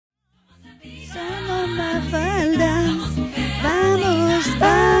Mafalda. Vamos,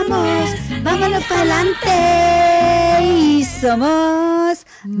 vamos, vámonos para adelante. Y somos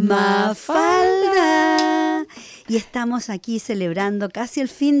Mafalda. Y estamos aquí celebrando casi el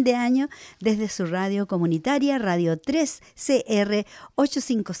fin de año desde su radio comunitaria, Radio 3 CR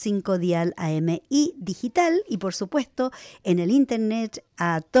 855 dial AM y digital. Y por supuesto en el internet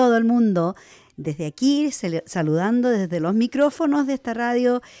a todo el mundo. Desde aquí saludando desde los micrófonos de esta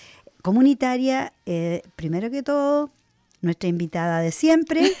radio comunitaria. Primero que todo, nuestra invitada de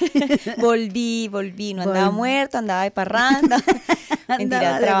siempre. Volví, no andaba muerto, andaba de parranda.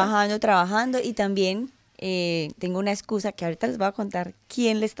 Mentira, trabajando y también tengo una excusa que ahorita les voy a contar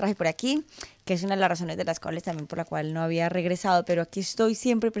quién les traje por aquí, que es una de las razones de las cuales también por la cual no había regresado, pero aquí estoy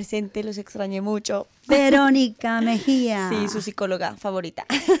siempre presente, los extrañé mucho. Verónica Mejía. Sí, su psicóloga favorita.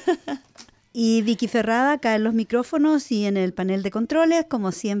 Y Vicky Ferrada acá en los micrófonos y en el panel de controles,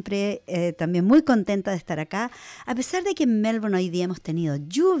 como siempre, también muy contenta de estar acá. A pesar de que en Melbourne hoy día hemos tenido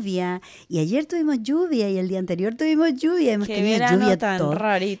lluvia, y ayer tuvimos lluvia, y el día anterior tuvimos lluvia, hemos tenido lluvia tan todo.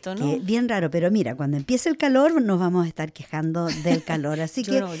 Rarito, ¿no? Bien raro, pero mira, cuando empiece el calor nos vamos a estar quejando del calor. Así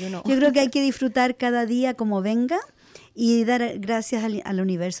yo creo que hay que disfrutar cada día como venga y dar gracias al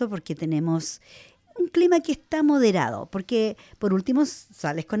universo porque tenemos un clima que está moderado, porque por último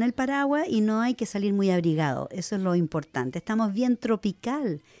sales con el paraguas y no hay que salir muy abrigado, eso es lo importante. Estamos bien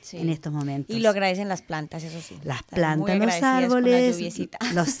tropical en estos momentos. Y lo agradecen las plantas, eso sí. Las plantas, los árboles,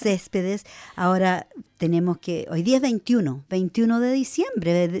 los céspedes. Ahora tenemos que, hoy día es 21 de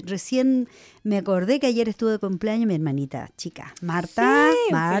diciembre, recién me acordé que ayer estuvo de cumpleaños mi hermanita chica, Marta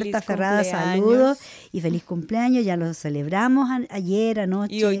Ferrada, saludos y feliz cumpleaños, ya lo celebramos ayer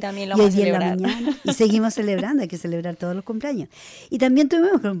anoche. Y hoy también lo vamos a celebrar. En la mañana, y seguimos celebrando, hay que celebrar todos los cumpleaños. Y también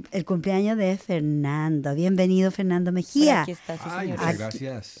tuvimos el cumpleaños de Fernando, bienvenido Fernando Mejía. Aquí está, sí, señor. Muchas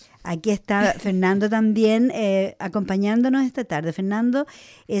gracias. Aquí está Fernando también acompañándonos esta tarde. Fernando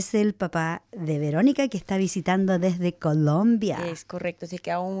es el papá de Verónica que está visitando desde Colombia. Es correcto, se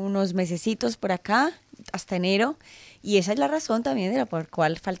quedan unos mesecitos por acá hasta enero y esa es la razón también de la por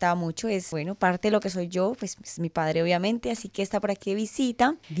cual faltaba mucho. Es, bueno, parte de lo que soy yo, pues es mi padre obviamente, así que está por aquí de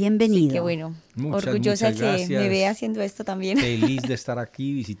visita. Bienvenido. Así que bueno, orgullosa que me vea haciendo esto también. Feliz de estar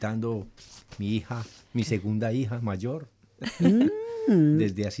aquí visitando mi hija, mi segunda hija mayor.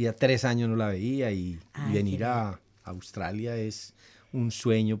 Desde hacía 3 años no la veía y venir a Australia es un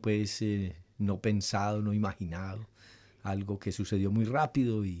sueño pues no pensado, no imaginado, algo que sucedió muy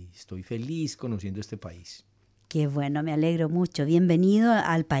rápido y estoy feliz conociendo este país. Qué bueno, me alegro mucho. Bienvenido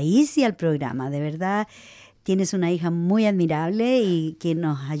al país y al programa, de verdad. Tienes una hija muy admirable y que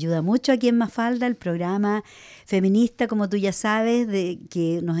nos ayuda mucho aquí en Mafalda, el programa feminista, como tú ya sabes, de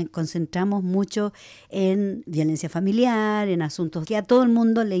que nos concentramos mucho en violencia familiar, en asuntos que a todo el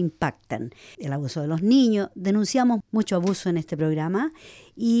mundo le impactan. El abuso de los niños, denunciamos mucho abuso en este programa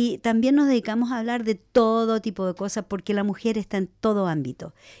y también nos dedicamos a hablar de todo tipo de cosas porque la mujer está en todo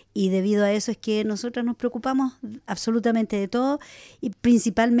ámbito. Y debido a eso es que nosotras nos preocupamos absolutamente de todo y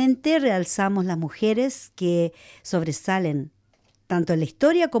principalmente realzamos las mujeres que sobresalen tanto en la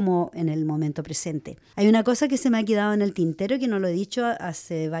historia como en el momento presente. Hay una cosa que se me ha quedado en el tintero que no lo he dicho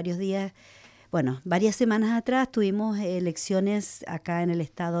hace varios días. Bueno, varias semanas atrás tuvimos elecciones acá en el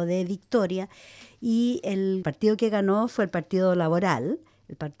estado de Victoria y el partido que ganó fue el Partido Laboral,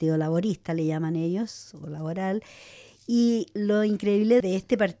 el Partido Laborista le llaman ellos, o laboral. Y lo increíble de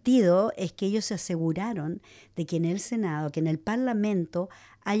este partido es que ellos se aseguraron de que en el Senado, que en el Parlamento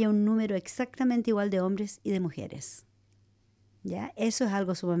haya un número exactamente igual de hombres y de mujeres. ¿Ya? Eso es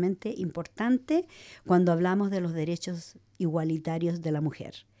algo sumamente importante cuando hablamos de los derechos igualitarios de la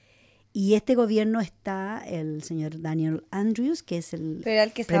mujer. Y este gobierno está el señor Daniel Andrews, que es el ¿Pero era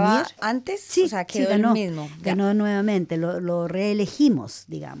el que premier. estaba antes? Sí, o sea, quedó ganó, el mismo. Ganó nuevamente, lo reelegimos,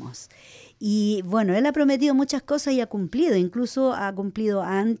 digamos. Y bueno, él ha prometido muchas cosas y ha cumplido, incluso ha cumplido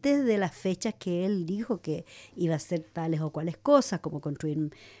antes de las fechas que él dijo que iba a hacer tales o cuales cosas, como construir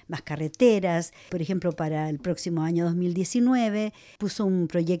más carreteras. Por ejemplo, para el próximo año 2019 puso un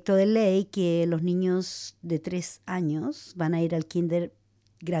proyecto de ley que los niños de 3 años van a ir al kinder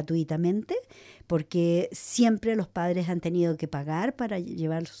gratuitamente, porque siempre los padres han tenido que pagar para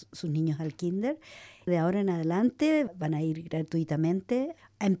llevar sus niños al kinder. De ahora en adelante van a ir gratuitamente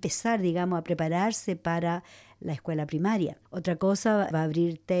a empezar, digamos, a prepararse para la escuela primaria. Otra cosa, va a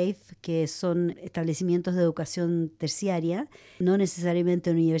abrir TAFE, que son establecimientos de educación terciaria, no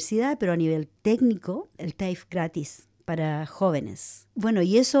necesariamente universidad, pero a nivel técnico, el TAFE gratis para jóvenes. Bueno,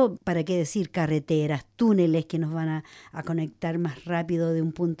 y eso, ¿para qué decir? Carreteras, túneles que nos van a conectar más rápido de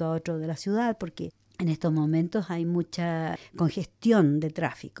un punto a otro de la ciudad, porque En estos momentos hay mucha congestión de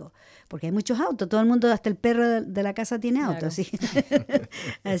tráfico, porque hay muchos autos, todo el mundo, hasta el perro de la casa tiene auto, Claro. así,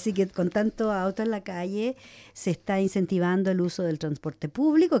 así que con tanto auto en la calle se está incentivando el uso del transporte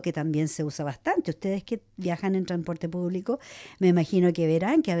público, que también se usa bastante. Ustedes que viajan en transporte público, me imagino que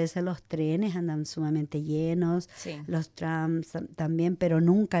verán que a veces los trenes andan sumamente llenos, Sí. los trams también, pero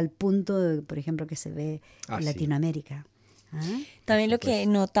nunca al punto, por ejemplo, que se ve en Sí. Latinoamérica. ¿Ah? También lo que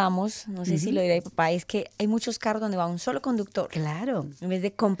notamos, no sé si lo dirá mi papá, es que hay muchos carros donde va un solo conductor. Claro. En vez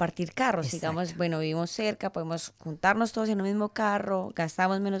de compartir carros, Exacto. digamos, bueno, vivimos cerca, podemos juntarnos todos en un mismo carro,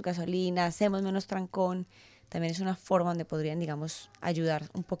 gastamos menos gasolina, hacemos menos trancón. También es una forma donde podrían, digamos, ayudar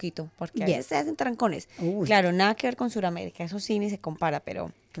un poquito, porque a Yes. veces se hacen trancones. Uy. Claro, nada que ver con Sudamérica, eso sí ni se compara,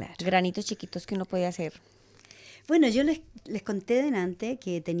 pero Claro. granitos chiquitos que uno puede hacer. Bueno, yo les conté delante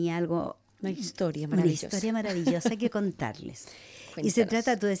que tenía algo, Una historia una maravillosa. historia maravillosa que contarles. Y se Cuéntanos.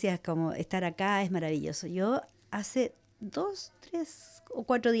 trata, tú decías, como estar acá es maravilloso. Yo hace 2, 3 o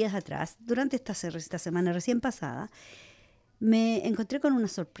 4 días atrás, durante esta semana recién pasada, me encontré con una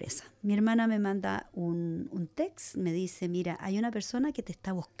sorpresa. Mi hermana me manda un text, me dice, mira, hay una persona que te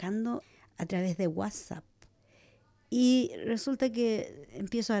está buscando a través de WhatsApp. Y resulta que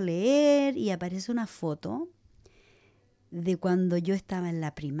empiezo a leer y aparece una foto de cuando yo estaba en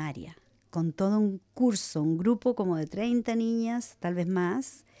la primaria, con todo un curso, un grupo como de 30 niñas, tal vez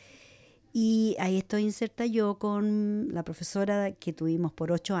más. Y ahí estoy inserta yo con la profesora que tuvimos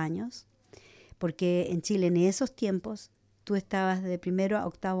por 8 años, porque en Chile en esos tiempos tú estabas de primero a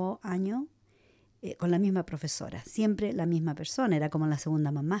octavo año con la misma profesora, siempre la misma persona, era como la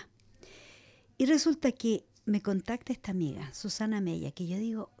segunda mamá. Y resulta que me contacta esta amiga, Susana Mella, que yo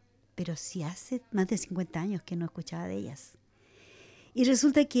digo, pero si hace más de 50 años que no escuchaba de ellas. Y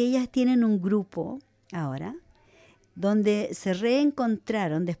resulta que ellas tienen un grupo ahora donde se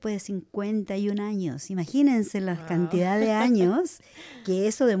reencontraron después de 51 años. Imagínense la cantidad de años, que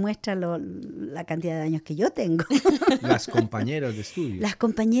eso demuestra la cantidad de años que yo tengo. Las compañeras de estudio. Las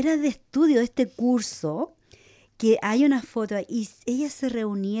compañeras de estudio de este curso, que hay una foto, y ellas se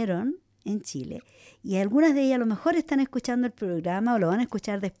reunieron en Chile, y algunas de ellas a lo mejor están escuchando el programa o lo van a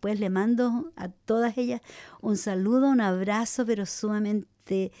escuchar después. Le mando a todas ellas un saludo, un abrazo, pero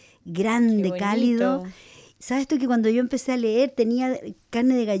sumamente grande, Qué cálido. bonito. ¿Sabes tú que cuando yo empecé a leer tenía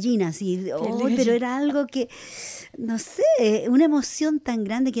carne de gallina? Así, pero era algo que, no sé, una emoción tan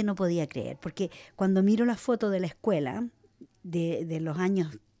grande que no podía creer. Porque cuando miro la foto de la escuela, de los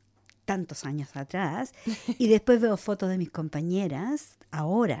años, tantos años atrás, y después veo fotos de mis compañeras,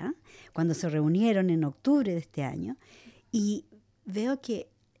 ahora, cuando se reunieron en octubre de este año, y veo que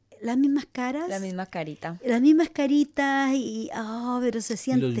las mismas caras, La misma carita. las mismas caritas, pero se Y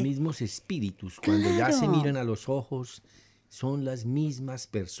siente. los mismos espíritus, cuando ya se Claro. miran a los ojos, son las mismas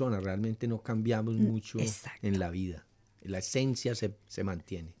personas. Realmente no cambiamos mucho exacto. en la vida. La esencia se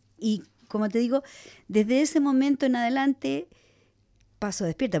mantiene. Y como te digo, desde ese momento en adelante paso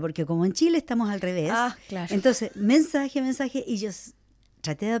despierta, porque como en Chile estamos al revés. Ah, claro. Entonces, mensaje, y yo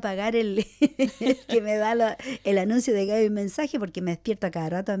traté de apagar el que me da el anuncio de que hay un mensaje, porque me despierto a cada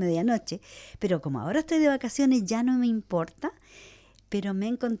rato a medianoche. Pero como ahora estoy de vacaciones, ya no me importa. Pero me he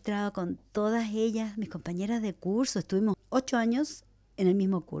encontrado con todas ellas, mis compañeras de curso. Estuvimos 8 años en el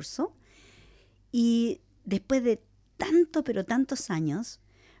mismo curso. Y después de pero tantos años,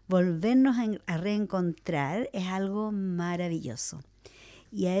 volvernos a reencontrar es algo maravilloso.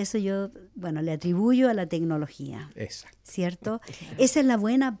 Y a eso yo, le atribuyo a la tecnología, Exacto. ¿cierto? Esa es la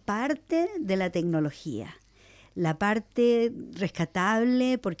buena parte de la tecnología. La parte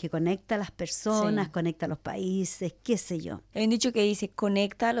rescatable porque conecta a las personas, Sí. conecta a los países, qué sé yo. Hay un dicho que dice,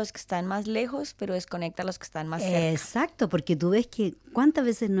 conecta a los que están más lejos, pero desconecta a los que están más cerca. Exacto, porque tú ves que cuántas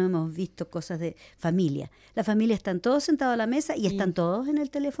veces no hemos visto cosas de familia. La familia están todos sentados a la mesa y están todos en el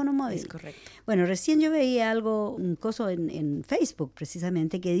teléfono móvil. Es correcto. Bueno, recién yo veía un coso en Facebook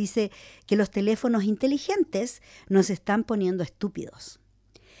precisamente que dice que los teléfonos inteligentes nos están poniendo estúpidos.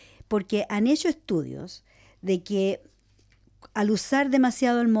 Porque han hecho estudios de que al usar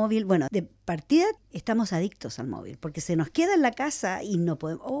demasiado el móvil, de partida estamos adictos al móvil, porque se nos queda en la casa y no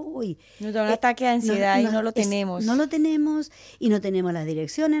podemos... Nos da un ataque de ansiedad y no lo tenemos. No lo tenemos y no tenemos las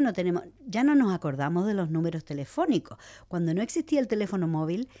direcciones, ya no nos acordamos de los números telefónicos. Cuando no existía el teléfono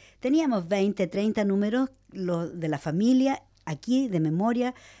móvil, teníamos 20, 30 números de la familia, aquí de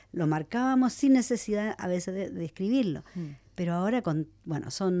memoria, lo marcábamos sin necesidad a veces de escribirlo. Pero ahora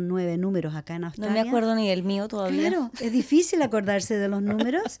son 9 números acá en Australia. No me acuerdo ni del mío todavía. Claro, es difícil acordarse de los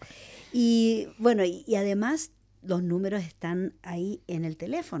números. Y además los números están ahí en el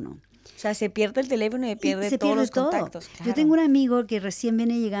teléfono. O sea, se pierde el teléfono y pierde Se todos pierde los todo. contactos. Claro. Yo tengo un amigo que recién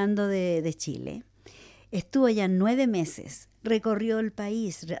viene llegando de Chile Estuvo ya 9 meses, recorrió el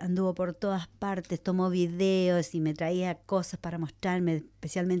país, anduvo por todas partes, tomó videos y me traía cosas para mostrarme,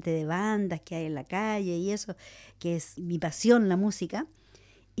 especialmente de bandas que hay en la calle y eso, que es mi pasión, la música.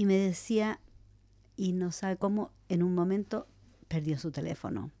 Y me decía, y no sabe cómo, en un momento perdió su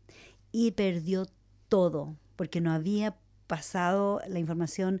teléfono y perdió todo, porque no había pasado la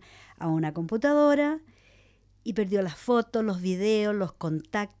información a una computadora y perdió las fotos, los videos, los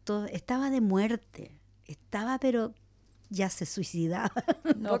contactos. Estaba de muerte. Estaba, pero ya se suicidaba,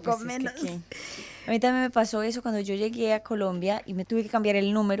 No, poco pues menos. A mí también me pasó eso cuando yo llegué a Colombia y me tuve que cambiar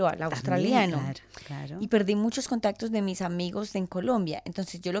el número al australiano. También, claro. Y perdí muchos contactos de mis amigos en Colombia.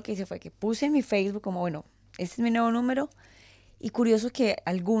 Entonces yo lo que hice fue que puse en mi Facebook como, bueno, este es mi nuevo número. Y curioso que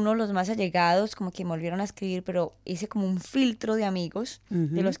algunos, los más allegados, como que me volvieron a escribir, pero hice como un filtro de amigos,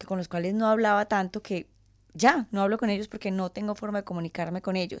 de los que con los cuales no hablaba tanto, que ya no hablo con ellos porque no tengo forma de comunicarme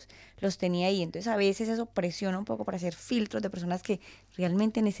con ellos. Los tenía ahí. Entonces a veces eso presiona un poco para hacer filtros de personas que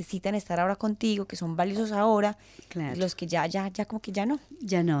realmente necesitan estar ahora contigo, que son valiosos ahora, Claro. y los que ya como que ya no.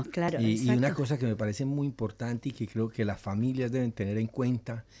 Ya no, claro. Y una exacto. cosa que me parece muy importante y que creo que las familias deben tener en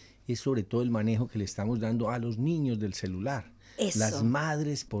cuenta es sobre todo el manejo que le estamos dando a los niños del celular. Eso. Las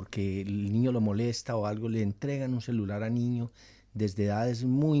madres, porque el niño lo molesta o algo, le entregan un celular a niño desde edades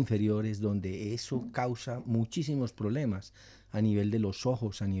muy inferiores, donde eso causa muchísimos problemas a nivel de los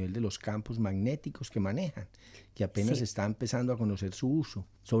ojos, a nivel de los campos magnéticos que manejan, que apenas Sí. está empezando a conocer su uso.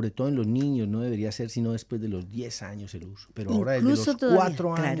 Sobre todo en los niños, no debería ser sino después de los 10 años el uso, pero ahora desde Incluso los todavía,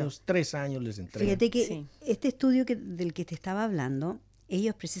 4 claro. años, 3 años les entregan. Fíjate que Sí. este estudio del que te estaba hablando,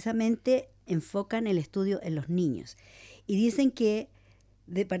 ellos precisamente enfocan el estudio en los niños y dicen que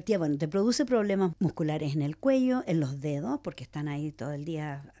de partida, bueno, te produce problemas musculares en el cuello, en los dedos, porque están ahí todo el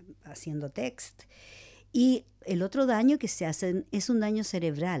día haciendo text. Y el otro daño que se hacen es un daño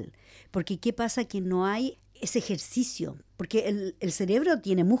cerebral, porque ¿qué pasa? Que no hay ese ejercicio, porque el cerebro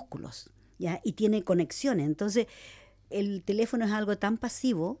tiene músculos, ¿ya? Y tiene conexiones. Entonces, el teléfono es algo tan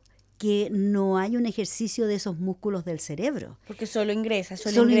pasivo que no hay un ejercicio de esos músculos del cerebro. Porque solo ingresa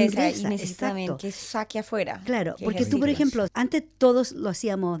Solo y ingresa, necesita también exacto. que saque afuera. Claro, que porque tú, por ejercites. ejemplo, antes todos lo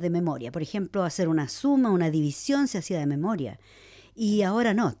hacíamos de memoria. Por ejemplo, hacer una suma, una división se hacía de memoria. Y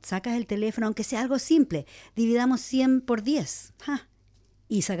ahora no, sacas el teléfono, aunque sea algo simple, dividamos 100 por 10. ¡Ja!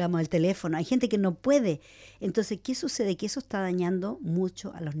 Y sacamos el teléfono. Hay gente que no puede. Entonces, ¿qué sucede? Que eso está dañando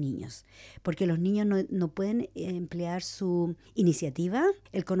mucho a los niños. Porque los niños no pueden emplear su iniciativa.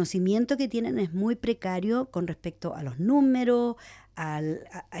 El conocimiento que tienen es muy precario con respecto a los números, a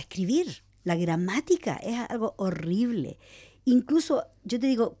escribir. La gramática es algo horrible. Incluso, yo te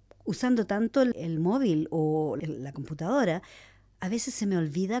digo, usando tanto el móvil o la computadora, a veces se me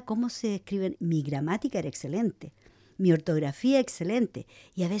olvida cómo se escriben. Mi gramática era excelente. Mi ortografía excelente.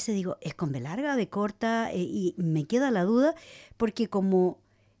 Y a veces digo, ¿es con B larga, B corta? Y me queda la duda porque como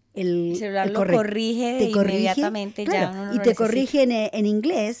El celular lo corrige inmediatamente, claro, ya uno no y lo te necesita. corrige en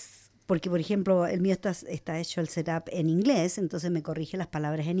inglés, porque por ejemplo el mío está hecho el setup en inglés, entonces me corrige las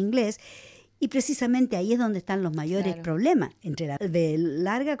palabras en inglés. Y precisamente ahí es donde están los mayores Claro. problemas, entre la B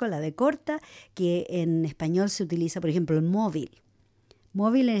larga con la B corta, que en español se utiliza, por ejemplo, el móvil.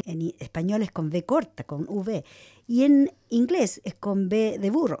 Móvil en español es con V corta, con V. Y en inglés es con B de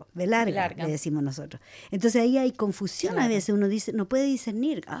burro, B larga, larga. le decimos nosotros. Entonces ahí hay confusión. Claro. A veces uno dice, no puede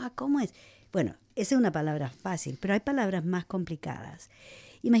discernir, ¿cómo es? Bueno, esa es una palabra fácil, pero hay palabras más complicadas.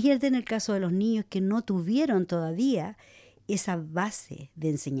 Imagínate en el caso de los niños que no tuvieron todavía esa base de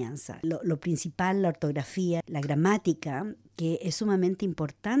enseñanza. Lo principal, la ortografía, la gramática, que es sumamente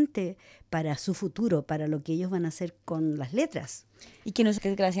importante para su futuro, para lo que ellos van a hacer con las letras. Y que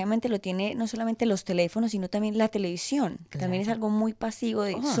desgraciadamente lo tiene no solamente los teléfonos, sino también la televisión. Claro. También es algo muy pasivo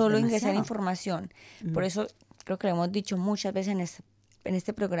de Oh, solo demasiado. ingresar información. Por eso creo que lo hemos dicho muchas veces en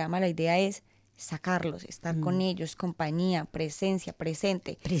este programa, la idea es sacarlos, estar con ellos, compañía, presencia,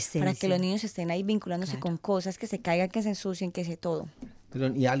 presente, para que los niños estén ahí vinculándose Claro. con cosas, que se caigan, que se ensucien, que se todo.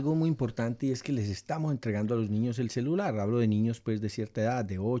 Perdón, y algo muy importante es que les estamos entregando a los niños el celular. Hablo de niños pues de cierta edad,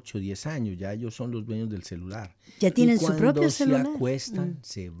 de 8, 10 años, ya ellos son los dueños del celular. Ya tienen Y su propio celular. Cuando se acuestan,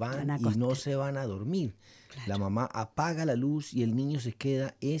 se van Van a y no acostar. se van a dormir. La mamá apaga la luz y el niño se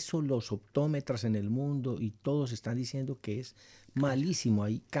queda. Eso los optómetras en el mundo y todos están diciendo que es malísimo.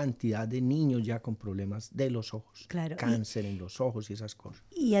 Hay cantidad de niños ya con problemas de los ojos, Claro, y- cáncer en los ojos y esas cosas.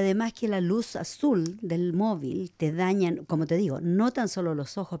 Y además que la luz azul del móvil te daña, como te digo, no tan solo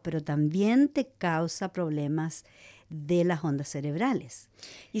los ojos, pero también te causa problemas de las ondas cerebrales.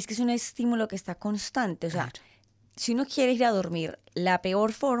 Y es que es un estímulo que está constante, o sea, si uno quiere ir a dormir, la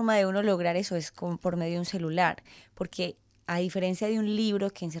peor forma de uno lograr eso es por medio de un celular, porque a diferencia de un libro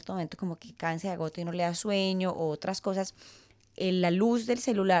que en cierto momento como que cansa y agota y no le da sueño o otras cosas, la luz del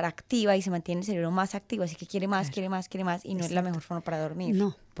celular activa y se mantiene el cerebro más activo, así que quiere más, Claro. quiere más, quiere más y no es la mejor forma para dormir.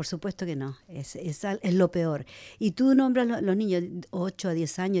 No, por supuesto que no, es lo peor. Y tú nombras los niños 8 a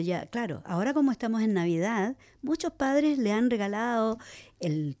 10 años ya, claro, ahora como estamos en Navidad, muchos padres le han regalado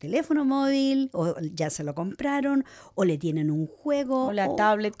el teléfono móvil o ya se lo compraron o le tienen un juego O la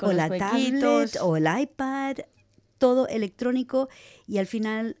tablet con o los la jueguitos. tablet o el iPad, todo electrónico y al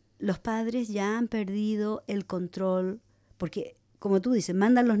final los padres ya han perdido el control porque, como tú dices,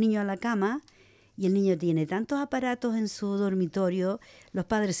 mandan los niños a la cama y el niño tiene tantos aparatos en su dormitorio, los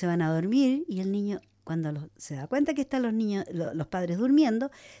padres se van a dormir y el niño, cuando se da cuenta que están los padres durmiendo,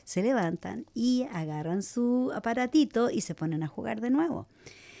 se levantan y agarran su aparatito y se ponen a jugar de nuevo.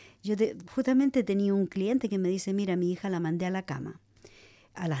 Justamente tenía un cliente que me dice, mira, mi hija la mandé a la cama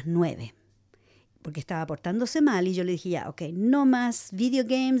a las 9 porque estaba portándose mal y yo le dije, ya, ok, no más video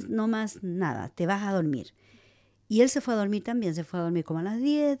games, no más nada, te vas a dormir. Y él se fue a dormir también, se fue a dormir como a las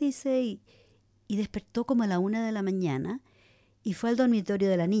 10, dice, y despertó como a la 1 de la mañana y fue al dormitorio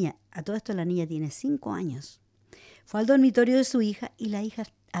de la niña. A todo esto la niña tiene 5 años. Fue al dormitorio de su hija y la hija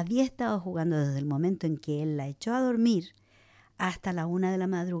había estado jugando desde el momento en que él la echó a dormir hasta la 1 de la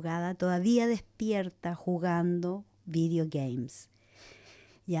madrugada, todavía despierta jugando video games.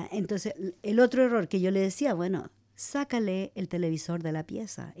 Ya, entonces, el otro error que yo le decía, bueno, sácale el televisor de la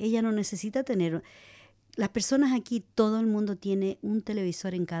pieza. Ella no necesita tener... Las personas aquí, todo el mundo tiene un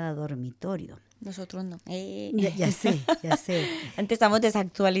televisor en cada dormitorio. Nosotros no. Ya sé. Antes estamos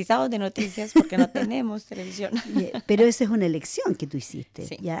desactualizados de noticias porque no tenemos televisión. Pero esa es una elección que tú hiciste.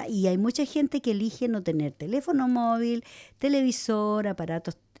 Sí. ¿Ya? Y hay mucha gente que elige no tener teléfono móvil, televisor,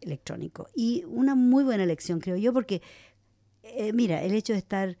 aparatos electrónicos. Y una muy buena elección, creo yo, porque, mira, el hecho de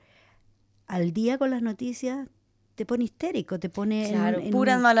estar al día con las noticias te pone histérico, te pone claro,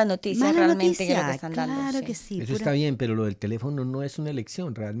 puras malas noticias realmente que lo que están claro dando. Que sí. Eso está bien, pero lo del teléfono no es una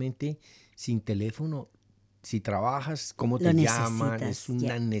elección. Realmente, sin teléfono, si trabajas, ¿cómo te llaman? Es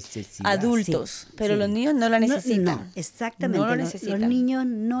una necesidad. Adultos, pero los niños no la necesitan. No, exactamente. No lo necesitan. Los niños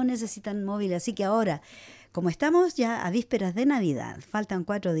no necesitan móvil. Así que ahora, como estamos ya a vísperas de Navidad, faltan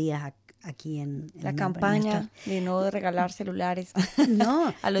 4 días aquí en la campaña de no regalar celulares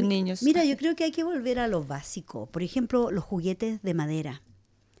a los niños. Mira, yo creo que hay que volver a lo básico. Por ejemplo, los juguetes de madera.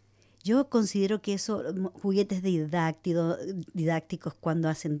 Yo considero que juguetes didácticos cuando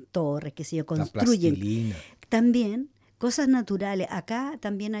hacen torres, que sé yo, construyen. La plastilina. También cosas naturales. Acá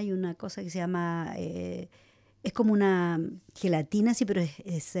también hay una cosa que se llama, es como una gelatina, sí, pero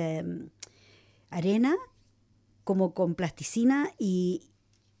es arena, como con plasticina y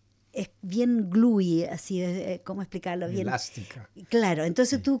es bien gluey, así, ¿cómo explicarlo? Bien elástica. Claro,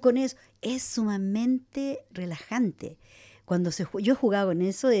 entonces tú con eso, es sumamente relajante. Yo he jugado con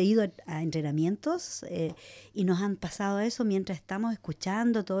eso, he ido a entrenamientos y nos han pasado eso mientras estamos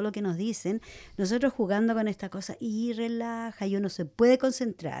escuchando todo lo que nos dicen, nosotros jugando con esta cosa y relaja, y uno se puede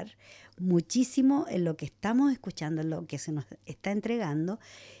concentrar muchísimo en lo que estamos escuchando, en lo que se nos está entregando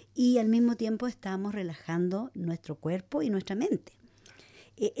y al mismo tiempo estamos relajando nuestro cuerpo y nuestra mente.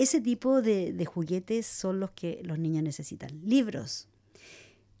 Ese tipo de juguetes son los que los niños necesitan. Libros.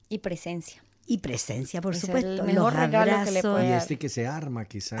 Y presencia. Y presencia, por supuesto. Es el mejor regalo que le puede dar. Y que se arma,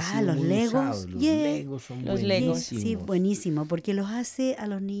 que se hace los muy Legos. usado. Los Legos son buenísimos. Sí, buenísimo, porque los hace a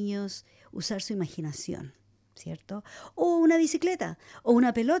los niños usar su imaginación, ¿cierto? O una bicicleta, o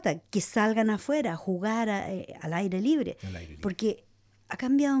una pelota, que salgan afuera a jugar al aire libre. Porque ha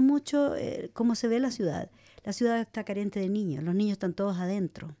cambiado mucho cómo se ve la ciudad. La ciudad está carente de niños, los niños están todos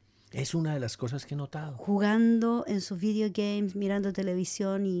adentro. Es una de las cosas que he notado. Jugando en sus video games, mirando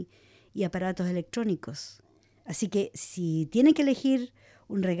televisión y aparatos electrónicos. Así que si tienen que elegir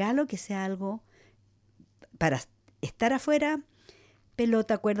un regalo, que sea algo para estar afuera,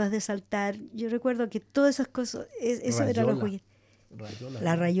 pelota, cuerdas de saltar. Yo recuerdo que todas esas cosas, eso era los juguetes.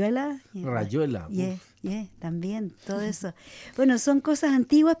 La rayuela. Rayuela. También, todo eso. Bueno, son cosas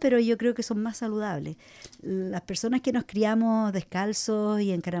antiguas, pero yo creo que son más saludables. Las personas que nos criamos descalzos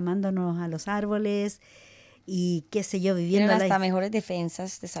y encaramándonos a los árboles y qué sé yo, viviendo... Tienen hasta mejores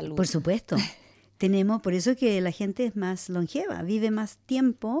defensas de salud. Por supuesto. Tenemos, por eso que la gente es más longeva, vive más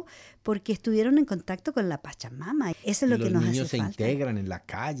tiempo porque estuvieron en contacto con la Pachamama. Eso es lo que nos hace falta. Los niños se integran en la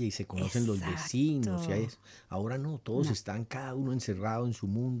calle y se conocen los vecinos. Ahora no, todos están cada uno encerrado en su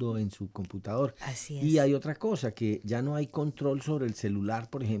mundo, en su computador. Así es. Y hay otra cosa, que ya no hay control sobre el celular,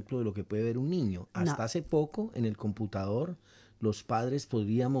 por ejemplo, de lo que puede ver un niño. Hasta hace poco, en el computador, los padres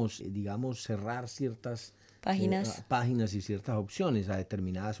podríamos, digamos, cerrar ciertas páginas y ciertas opciones a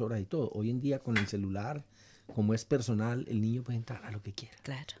determinadas horas y todo. Hoy en día con el celular como es personal, el niño puede entrar a lo que quiera.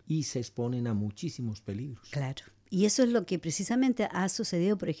 Claro. Y se exponen a muchísimos peligros. Claro. Y eso es lo que precisamente ha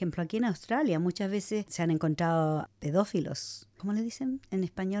sucedido, por ejemplo, aquí en Australia. Muchas veces se han encontrado pedófilos, ¿cómo le dicen en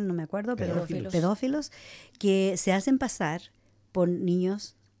español? No me acuerdo, pero pedófilos que se hacen pasar por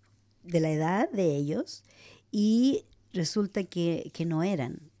niños de la edad de ellos y resulta que no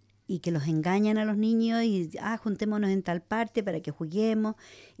eran y que los engañan a los niños y juntémonos en tal parte para que juguemos,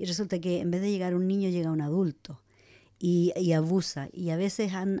 y resulta que en vez de llegar un niño llega un adulto y abusa, y a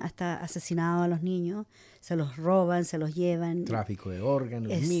veces han hasta asesinado a los niños, se los roban, se los llevan. Tráfico de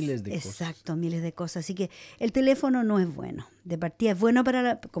órganos, miles de cosas. Exacto, miles de cosas. Así que el teléfono no es bueno. De partida es bueno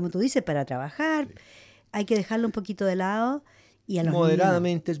para, como tú dices, para trabajar. Sí. Hay que dejarlo un poquito de lado. Y a los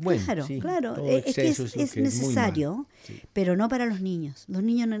moderadamente niños. Es bueno. Claro, sí. claro. Es que es necesario, sí, pero no para los niños. Los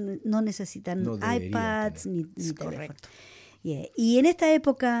niños no necesitan iPads ni teléfono. Yeah. Y en esta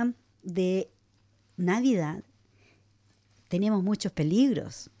época de Navidad tenemos muchos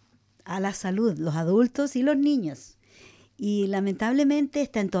peligros a la salud, los adultos y los niños. Y lamentablemente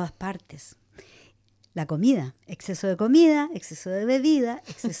está en todas partes. La comida, exceso de bebida,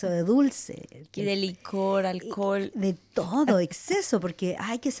 exceso de dulce. Y de licor, alcohol. De todo, exceso, porque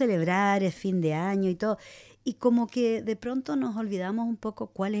hay que celebrar, es fin de año y todo. Y como que de pronto nos olvidamos un poco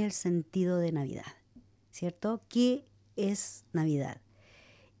cuál es el sentido de Navidad, ¿cierto? ¿Qué es Navidad?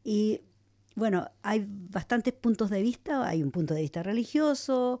 Y bueno, hay bastantes puntos de vista. Hay un punto de vista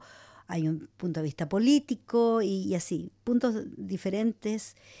religioso, hay un punto de vista político y así, puntos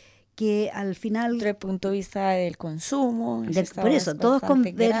diferentes que al final... Otro punto de vista del consumo. Por eso, todos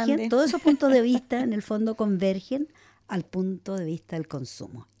convergen, todos esos puntos de vista en el fondo convergen al punto de vista del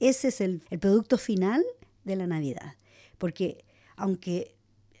consumo. Ese es el producto final de la Navidad. Porque aunque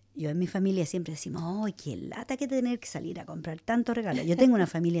yo en mi familia siempre decimos, ¡ay, qué lata que tener que salir a comprar tantos regalos! Yo tengo una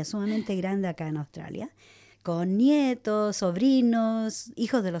familia sumamente grande acá en Australia, con nietos, sobrinos,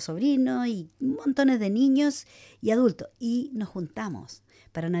 hijos de los sobrinos y montones de niños y adultos. Y nos juntamos.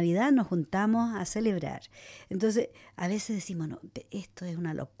 Para Navidad nos juntamos a celebrar. Entonces, a veces decimos, no, esto es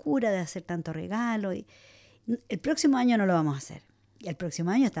una locura de hacer tanto regalo. Y el próximo año no lo vamos a hacer. Y el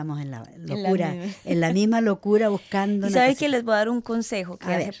próximo año estamos en la locura, en la misma locura buscando. ¿Y sabes que les voy a dar un consejo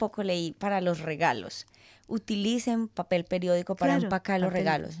que hace poco leí para los regalos? Utilicen papel periódico para empacar los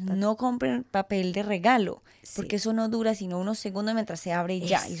regalos. No compren papel de regalo, porque eso no dura sino unos segundos mientras se abre y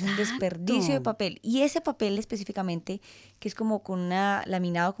ya. Es un desperdicio de papel. Y ese papel específicamente, que es como con un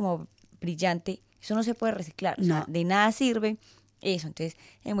laminado como brillante, eso no se puede reciclar. O sea, de nada sirve eso. Entonces,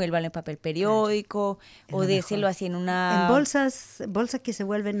 envuélvanlo en papel periódico o déselo así en una... En bolsas que se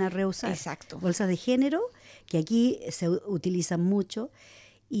vuelven a reusar. Exacto. Bolsas de género, que aquí se utilizan mucho.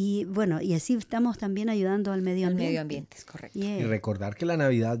 Y bueno, y así estamos también ayudando al medio ambiente. Al medio ambiente, es correcto. Yeah. Y recordar que la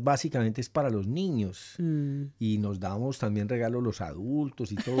Navidad básicamente es para los niños. Y nos damos también regalos los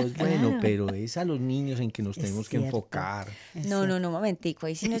adultos y todo es bueno, pero es a los niños en que nos tenemos que enfocar. No, momentico,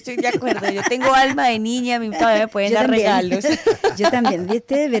 ahí sí no estoy de acuerdo. Yo tengo alma de niña, a mí todavía me pueden dar regalos. Yo también,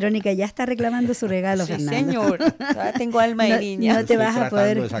 ¿viste? Verónica ya está reclamando su regalo, sí, Fernando. Señor, todavía tengo alma de niña. No te vas a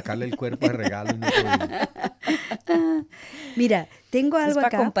poder... de sacarle el cuerpo de regalo. Mira, tengo algo es para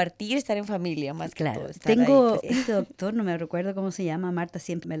acá. Compartir, estar en familia, más que todo. Tengo ahí. este doctor, no me recuerdo cómo se llama, Marta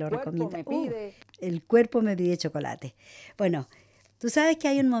siempre me lo recomienda. El cuerpo me pide chocolate. Bueno, tú sabes que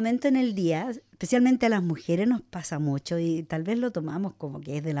hay un momento en el día, especialmente a las mujeres nos pasa mucho, y tal vez lo tomamos como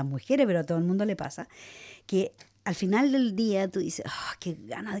que es de las mujeres, pero a todo el mundo le pasa, que al final del día tú dices, qué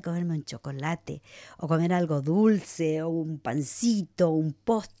ganas de comerme un chocolate, o comer algo dulce, o un pancito, un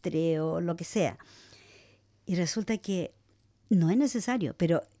postre, o lo que sea. Y resulta que no es necesario,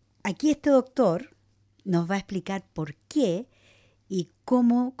 pero aquí este doctor nos va a explicar por qué y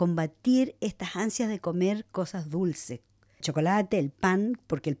cómo combatir estas ansias de comer cosas dulces. Chocolate, el pan,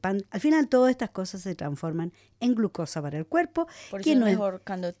 porque el pan, al final todas estas cosas se transforman en glucosa para el cuerpo. Por eso es mejor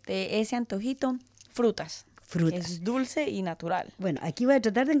cuando ese antojito, frutas. Es dulce y natural. Bueno, aquí voy a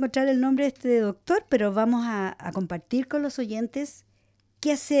tratar de encontrar el nombre de este doctor, pero vamos a compartir con los oyentes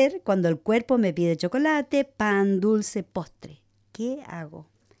qué hacer cuando el cuerpo me pide chocolate, pan, dulce, postre. ¿Qué hago?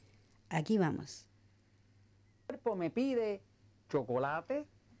 Aquí vamos. El cuerpo me pide chocolate,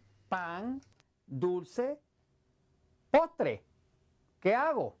 pan, dulce, postre. ¿Qué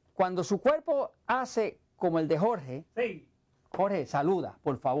hago? Cuando su cuerpo hace como el de Jorge, sí. Jorge, saluda,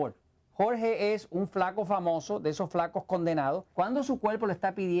 por favor. Jorge es un flaco famoso, de esos flacos condenados. Cuando su cuerpo le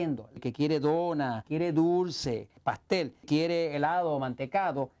está pidiendo, que quiere dona, quiere dulce, pastel, quiere helado o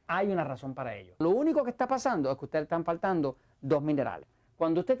mantecado, hay una razón para ello. Lo único que está pasando es que a usted le están faltando 2 minerales.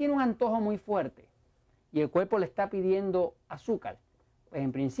 Cuando usted tiene un antojo muy fuerte y el cuerpo le está pidiendo azúcar, pues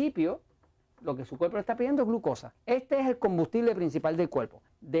en principio lo que su cuerpo le está pidiendo es glucosa. Este es el combustible principal del cuerpo.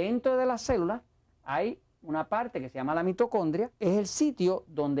 Dentro de las células hay una parte que se llama la mitocondria, es el sitio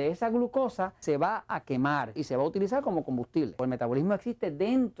donde esa glucosa se va a quemar y se va a utilizar como combustible. El metabolismo existe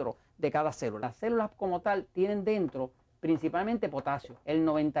dentro de cada célula. Las células como tal tienen dentro principalmente potasio. El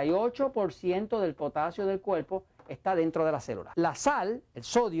 98% del potasio del cuerpo está dentro de la célula. La sal, el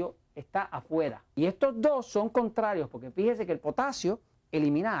sodio, está afuera. Y estos dos son contrarios porque fíjese que el potasio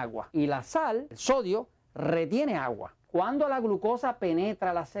elimina agua y la sal, el sodio, retiene agua. Cuando la glucosa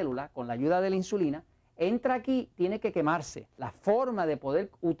penetra la célula con la ayuda de la insulina, entra aquí, tiene que quemarse. La forma de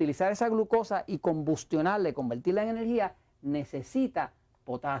poder utilizar esa glucosa y combustionarla y convertirla en energía necesita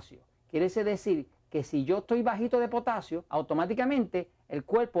potasio. Quiere decir que si yo estoy bajito de potasio, automáticamente el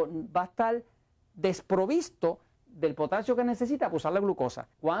cuerpo va a estar desprovisto del potasio que necesita para usar la glucosa.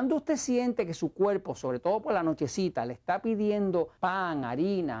 Cuando usted siente que su cuerpo, sobre todo por la nochecita, le está pidiendo pan,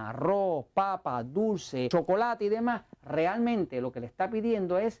 harina, arroz, papa, dulce, chocolate y demás, realmente lo que le está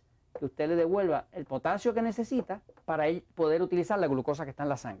pidiendo es que usted le devuelva el potasio que necesita para poder utilizar la glucosa que está en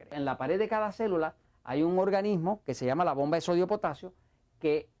la sangre. En la pared de cada célula hay un organismo que se llama la bomba de sodio-potasio,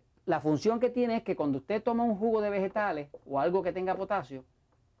 que la función que tiene es que cuando usted toma un jugo de vegetales o algo que tenga potasio,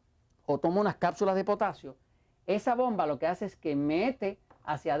 o toma unas cápsulas de potasio, esa bomba lo que hace es que mete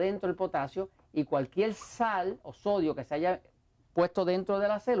hacia adentro el potasio y cualquier sal o sodio que se haya puesto dentro de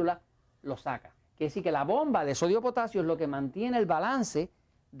la célula lo saca. Quiere decir que la bomba de sodio-potasio es lo que mantiene el balance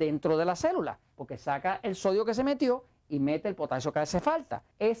dentro de la célula, porque saca el sodio que se metió y mete el potasio que hace falta.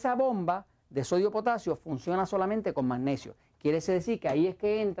 Esa bomba de sodio-potasio funciona solamente con magnesio. Quiere decir que ahí es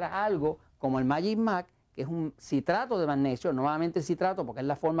que entra algo como el Magic Mac, que es un citrato de magnesio, nuevamente el citrato porque es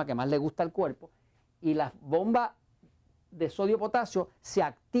la forma que más le gusta al cuerpo, y la bomba de sodio-potasio se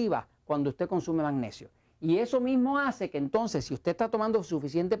activa cuando usted consume magnesio. Y eso mismo hace que entonces, si usted está tomando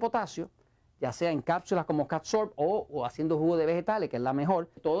suficiente potasio, ya sea en cápsulas como Catsorb o haciendo jugo de vegetales, que es la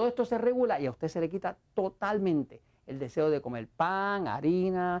mejor, todo esto se regula y a usted se le quita totalmente el deseo de comer pan,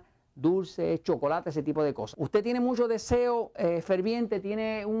 harina, dulce, chocolate, ese tipo de cosas. Usted tiene mucho deseo ferviente,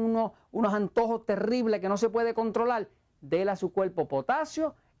 tiene unos antojos terribles que no se puede controlar, déle a su cuerpo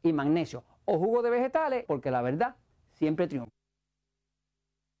potasio y magnesio o jugo de vegetales, porque la verdad siempre triunfa.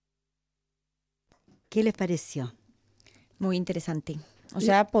 ¿Qué les pareció? Muy interesante. O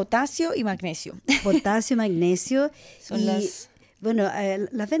sea, potasio y magnesio. Potasio, magnesio. Son las... Bueno,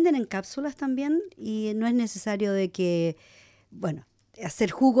 las venden en cápsulas también y no es necesario de que, bueno, hacer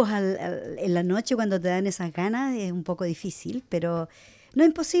jugos en la noche cuando te dan esas ganas es un poco difícil, pero no es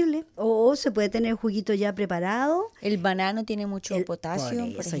imposible. O se puede tener juguito ya preparado. El banano tiene mucho potasio, por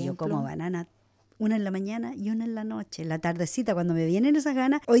eso ejemplo. yo como banana una en la mañana y una en la noche, en la tardecita cuando me vienen esas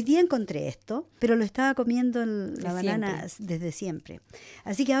ganas. Hoy día encontré esto, pero lo estaba comiendo la banana desde siempre.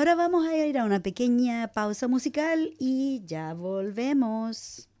 Así que ahora vamos a ir a una pequeña pausa musical y ya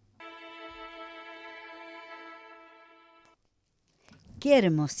volvemos. Qué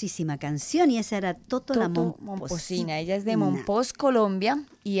hermosísima canción, y esa era Toto la Momposina. Ella es de Mompós, Colombia,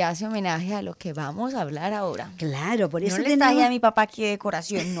 y hace homenaje a lo que vamos a hablar ahora. Claro, por eso no le traje a mi papá aquí de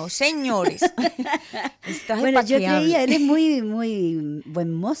decoración, no señores. Bueno, yo creía, él es muy, muy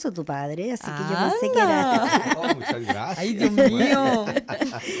buen mozo tu padre, así que yo pensé que era... Oh, muchas gracias. Ay, Dios mío.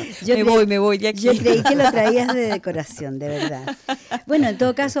 Me voy de aquí. Yo creí que lo traías de decoración, de verdad. Bueno, en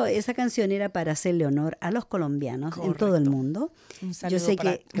todo caso, esa canción era para hacerle honor a los colombianos. Correcto. En todo el mundo. Un saludo yo sé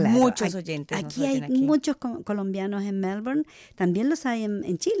para que claro, muchos oyentes. Aquí hay muchos colombianos en Melbourne, también los hay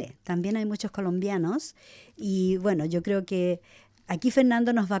en Chile, también hay muchos colombianos. Y bueno, yo creo que aquí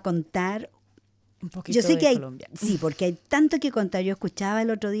Fernando nos va a contar un poquito yo sé que hay, Colombia. Sí, porque hay tanto que contar. Yo escuchaba el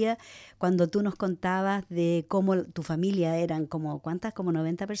otro día cuando tú nos contabas de cómo tu familia eran ¿cuántas? Como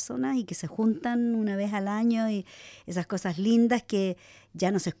 90 personas y que se juntan una vez al año y esas cosas lindas que ya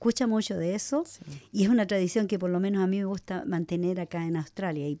no se escucha mucho de eso. Sí. Y es una tradición que por lo menos a mí me gusta mantener acá en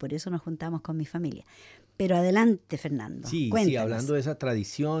Australia y por eso nos juntamos con mi familia. Pero adelante, Fernando. Sí, hablando de esa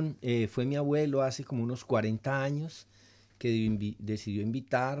tradición, fue mi abuelo hace como unos 40 años que decidió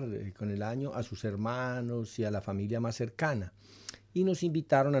invitar con el año a sus hermanos y a la familia más cercana. Y nos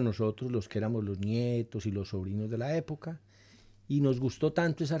invitaron a nosotros, los que éramos los nietos y los sobrinos de la época. Y nos gustó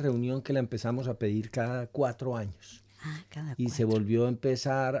tanto esa reunión que la empezamos a pedir cada 4 años. Y se volvió a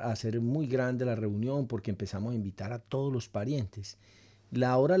empezar a hacer muy grande la reunión porque empezamos a invitar a todos los parientes.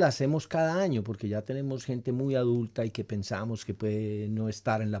 Ahora la hacemos cada año porque ya tenemos gente muy adulta y que pensamos que puede no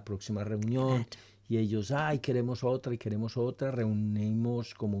estar en la próxima reunión. Claro. Y ellos, queremos otra y queremos otra.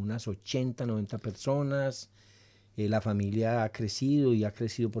 Reunimos como unas 80, 90 personas. La familia ha crecido y ha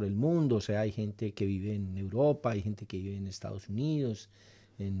crecido por el mundo. O sea, hay gente que vive en Europa, hay gente que vive en Estados Unidos,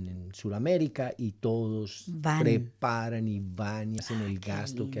 en Sudamérica, y todos preparan y van y hacen el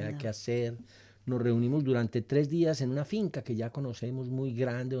gasto que hay que hacer. Nos reunimos durante 3 días en una finca que ya conocemos, muy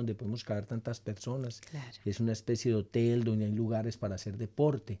grande, donde podemos caber tantas personas. Claro. Es una especie de hotel donde hay lugares para hacer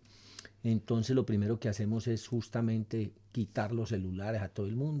deporte. Entonces lo primero que hacemos es justamente quitar los celulares a todo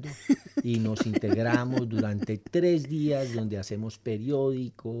el mundo y nos integramos durante 3 días donde hacemos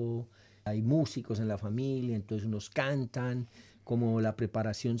periódico, hay músicos en la familia, entonces nos cantan. Como la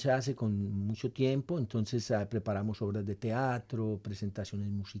preparación se hace con mucho tiempo, entonces preparamos obras de teatro, presentaciones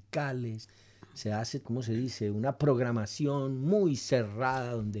musicales. Se hace, ¿cómo se dice?, una programación muy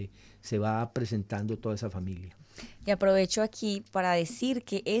cerrada donde se va presentando toda esa familia. Y aprovecho aquí para decir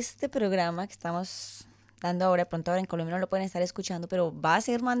que este programa que estamos dando ahora, de pronto ahora en Colombia no lo pueden estar escuchando, pero va a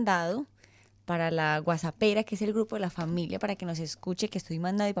ser mandado para la WhatsAppera, que es el grupo de la familia, para que nos escuche, que estoy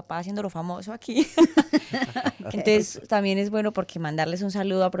mandando a mi papá haciéndolo famoso aquí. Entonces también es bueno porque mandarles un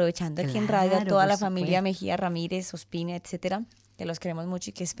saludo aprovechando aquí en radio a toda la familia Mejía, Ramírez, Ospina, etcétera, que los queremos mucho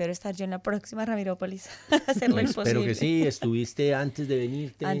y que espero estar yo en la próxima Ramirópolis. Hacerlo imposible. Espero que sí, estuviste antes de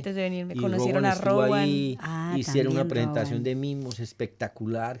venirte. Antes de venir me y conocieron a Rowan. Hicieron una presentación de mimos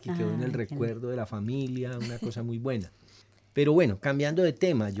espectacular que quedó en el recuerdo de la familia, una cosa muy buena. Pero bueno, cambiando de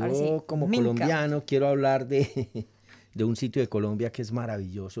tema, yo como colombiano quiero hablar de un sitio de Colombia que es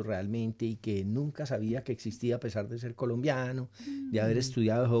maravilloso realmente y que nunca sabía que existía a pesar de ser colombiano, de haber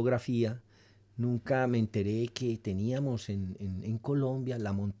estudiado geografía. Nunca me enteré que teníamos en Colombia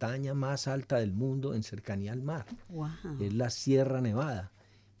la montaña más alta del mundo en cercanía al mar. Wow. Es la Sierra Nevada.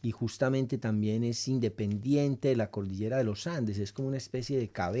 Y justamente también es independiente de la cordillera de los Andes. Es como una especie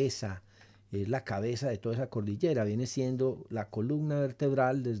de cabeza. Es la cabeza de toda esa cordillera. Viene siendo la columna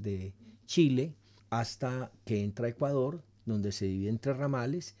vertebral desde Chile hasta que entra a Ecuador, donde se divide en 3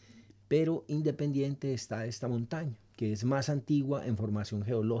 ramales. Pero independiente está esta montaña, que es más antigua en formación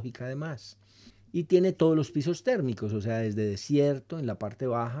geológica además. Y tiene todos los pisos térmicos, o sea, desde desierto en la parte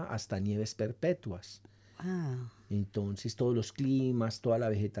baja hasta nieves perpetuas. Wow. Entonces, todos los climas, toda la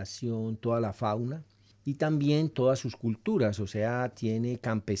vegetación, toda la fauna y también todas sus culturas, o sea, tiene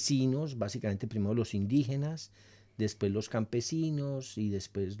campesinos, básicamente primero los indígenas, después los campesinos y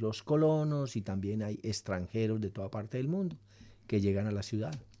después los colonos, y también hay extranjeros de toda parte del mundo que llegan a la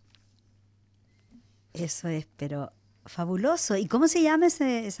ciudad. Eso es, pero fabuloso. ¿Y cómo se llama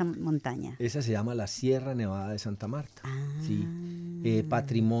esa montaña? Esa se llama la Sierra Nevada de Santa Marta. ¿Sí?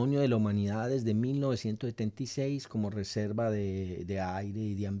 Patrimonio de la Humanidad desde 1976 como reserva de aire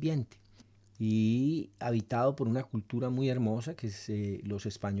y de ambiente. Y habitado por una cultura muy hermosa que los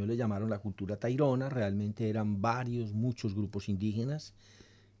españoles llamaron la cultura tairona. Realmente eran muchos grupos indígenas,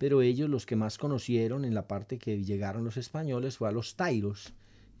 pero ellos los que más conocieron en la parte que llegaron los españoles fue a los tairos.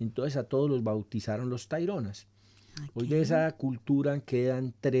 Entonces a todos los bautizaron los taironas. Hoy de esa cultura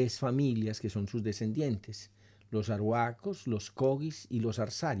quedan 3 familias que son sus descendientes: los arhuacos, los cogis y los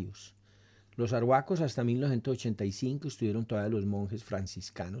arsarios. Los arhuacos hasta 1985 estuvieron todavía los monjes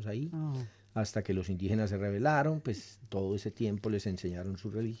franciscanos ahí, hasta que los indígenas se rebelaron, pues todo ese tiempo les enseñaron su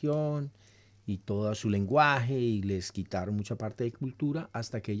religión y todo su lenguaje y les quitaron mucha parte de cultura,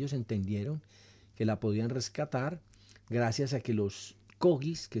 hasta que ellos entendieron que la podían rescatar gracias a que los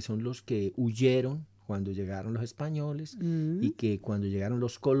cogis, que son los que huyeron cuando llegaron los españoles, y que cuando llegaron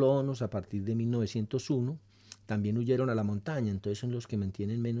los colonos a partir de 1901 también huyeron a la montaña, entonces son los que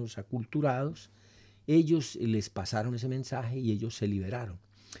mantienen menos aculturados. Ellos les pasaron ese mensaje y ellos se liberaron.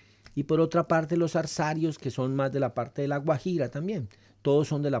 Y por otra parte los arsarios, que son más de la parte de la Guajira también, todos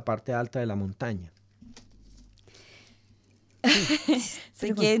son de la parte alta de la montaña.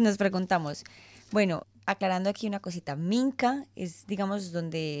 Así que nos preguntamos, bueno, aclarando aquí una cosita, Minca es, digamos,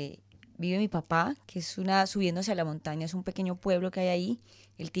 donde vive mi papá, que es subiéndose a la montaña, es un pequeño pueblo que hay ahí.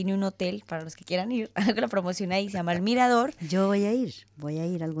 Él tiene un hotel para los que quieran ir, hago la promoción ahí, se llama El Mirador. Yo voy a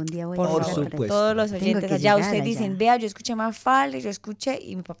ir algún día. Por favor, todos los oyentes allá, ustedes dicen, vea, yo escuché Mafalda, yo escuché,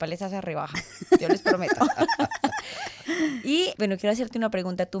 y mi papá les hace rebaja, yo les prometo. Y bueno, quiero hacerte una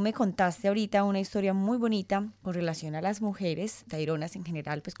pregunta. Tú me contaste ahorita una historia muy bonita con relación a las mujeres taironas en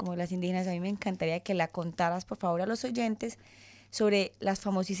general, pues como las indígenas. A mí me encantaría que la contaras, por favor, a los oyentes sobre las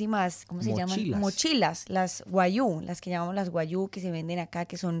famosísimas, ¿cómo se llaman? Mochilas, las guayú, las que llamamos las guayú, que se venden acá,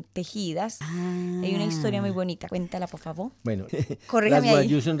 que son tejidas. Hay una historia muy bonita. Cuéntala, por favor. Bueno, corrígeme las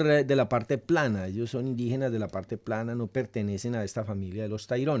guayú son de la parte plana. Ellos son indígenas de la parte plana, no pertenecen a esta familia de los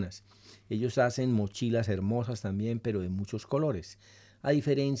taironas. Ellos hacen mochilas hermosas también, pero de muchos colores. A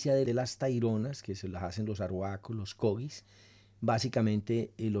diferencia de las taironas, que se las hacen los arhuacos, los cogis.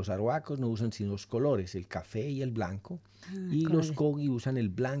 Básicamente los arhuacos no usan sino 2 colores, el café y el blanco, y los cogis usan el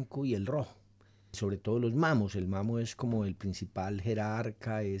blanco y el rojo. sobre todo los mamos. El mamo es como el principal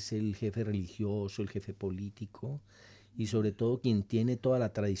jerarca, es el jefe religioso, el jefe político y sobre todo quien tiene toda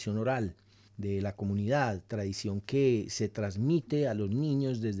la tradición oral de la comunidad, tradición que se transmite a los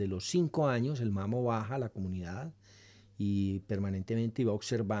niños desde los 5 años. El mamo baja a la comunidad y permanentemente va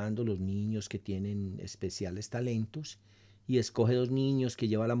observando los niños que tienen especiales talentos y escoge 2 niños que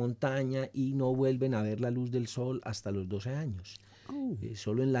lleva a la montaña y no vuelven a ver la luz del sol hasta los 12 años.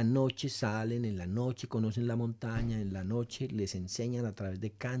 Solo en la noche salen, en la noche conocen la montaña, en la noche les enseñan a través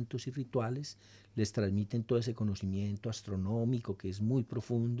de cantos y rituales, les transmiten todo ese conocimiento astronómico que es muy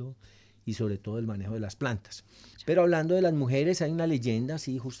profundo y sobre todo el manejo de las plantas. Pero hablando de las mujeres, hay una leyenda,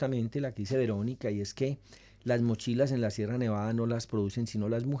 sí, justamente la que dice Verónica, y es que las mochilas en la Sierra Nevada no las producen sino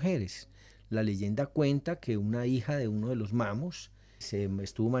las mujeres. La leyenda cuenta que una hija de uno de los mamos se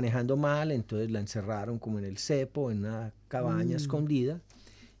estuvo manejando mal, entonces la encerraron como en el cepo, en una cabaña escondida,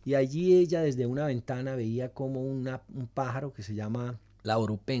 y allí ella desde una ventana veía como un pájaro que se llama la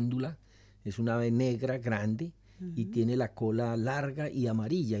oropéndula, es una ave negra grande y tiene la cola larga y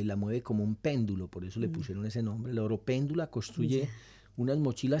amarilla y la mueve como un péndulo, por eso le pusieron ese nombre. La oropéndula construye unas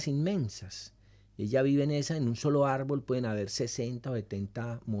mochilas inmensas. Ella vive en un solo árbol pueden haber 60 o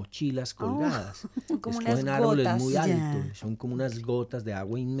 70 mochilas colgadas. Como escogen unas árboles gotas. muy altos, son como unas gotas de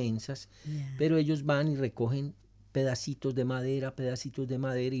agua inmensas, pero ellos van y recogen pedacitos de madera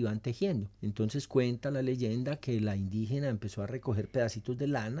y van tejiendo. Entonces cuenta la leyenda que la indígena empezó a recoger pedacitos de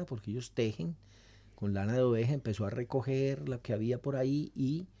lana, porque ellos tejen con lana de oveja, empezó a recoger lo que había por ahí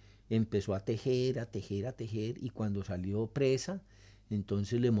y empezó a tejer, y cuando salió presa,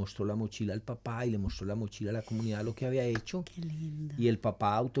 entonces le mostró la mochila al papá y le mostró la mochila a la comunidad lo que había hecho. Qué lindo. Y el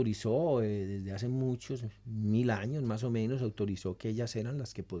papá autorizó, desde hace muchos, 1000 años más o menos, autorizó que ellas eran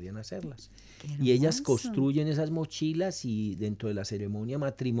las que podían hacerlas. Y ellas construyen esas mochilas y dentro de la ceremonia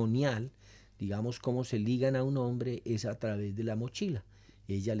matrimonial, digamos cómo se ligan a un hombre es a través de la mochila.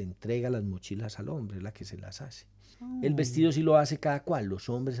 Ella le entrega las mochilas al hombre, es la que se las hace. El vestido sí lo hace cada cual, los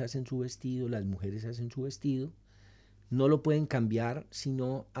hombres hacen su vestido, las mujeres hacen su vestido. No lo pueden cambiar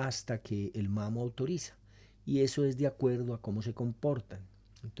sino hasta que el mamo autoriza. Y eso es de acuerdo a cómo se comportan.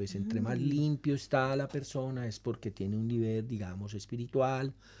 Entonces, entre más limpio está la persona es porque tiene un nivel, digamos,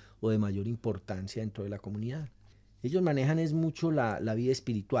 espiritual o de mayor importancia dentro de la comunidad. Ellos manejan es mucho la vida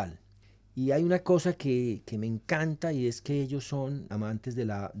espiritual. Y hay una cosa que me encanta y es que ellos son amantes de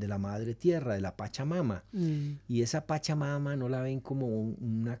la madre tierra, de la Pachamama. Y esa Pachamama no la ven como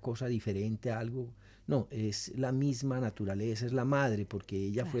una cosa diferente a algo. No, es la misma naturaleza, es la madre, porque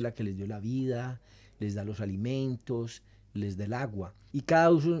ella fue la que les dio la vida, les da los alimentos, les da el agua. Y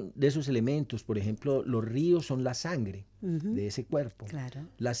cada uno de esos elementos, por ejemplo, los ríos son la sangre de ese cuerpo. Claro.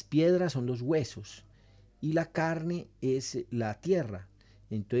 Las piedras son los huesos y la carne es la tierra.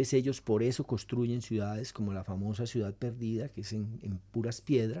 Entonces ellos por eso construyen ciudades como la famosa ciudad perdida, que es en puras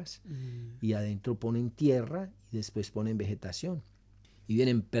piedras, y adentro ponen tierra y después ponen vegetación. Y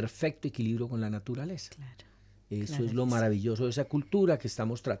vienen en perfecto equilibrio con la naturaleza. Claro. Eso es lo maravilloso de esa cultura que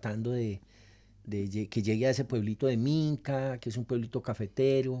estamos tratando de que llegue a ese pueblito de Minca, que es un pueblito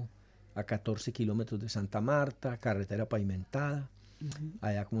cafetero, a 14 kilómetros de Santa Marta, carretera pavimentada.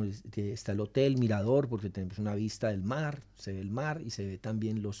 Allá como está el hotel Mirador, porque tenemos una vista del mar, se ve el mar y se ve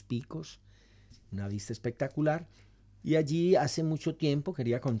también los picos, una vista espectacular. Y allí hace mucho tiempo,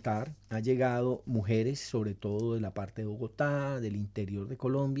 quería contar, ha llegado mujeres, sobre todo de la parte de Bogotá, del interior de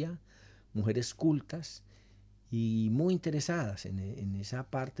Colombia, mujeres cultas y muy interesadas en esa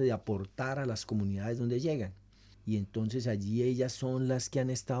parte de aportar a las comunidades donde llegan. Y entonces allí ellas son las que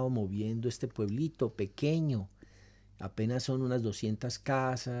han estado moviendo este pueblito pequeño, apenas son unas 200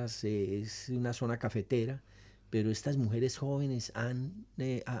 casas, es una zona cafetera, pero estas mujeres jóvenes han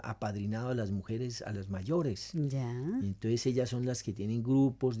apadrinado a las mujeres, a las mayores. Ya. Entonces ellas son las que tienen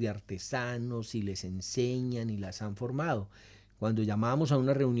grupos de artesanos y les enseñan y las han formado. Cuando llamamos a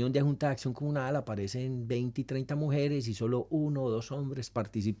una reunión de Junta de Acción Comunal aparecen 20 y 30 mujeres y solo 1 o 2 hombres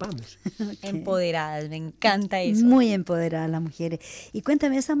participamos. Empoderadas, me encanta eso. Muy empoderadas las mujeres. Y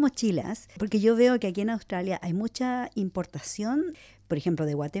cuéntame esas mochilas, porque yo veo que aquí en Australia hay mucha importación, por ejemplo,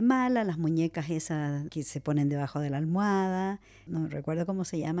 de Guatemala, las muñecas esas que se ponen debajo de la almohada, no recuerdo cómo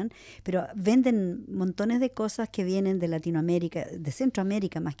se llaman, pero venden montones de cosas que vienen de Latinoamérica, de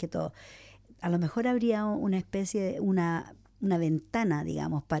Centroamérica más que todo. A lo mejor habría una especie de una ventana,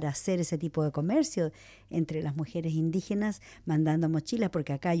 digamos, para hacer ese tipo de comercio entre las mujeres indígenas mandando mochilas,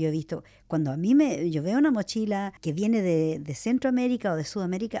 porque acá yo he visto, cuando yo veo una mochila que viene de Centroamérica o de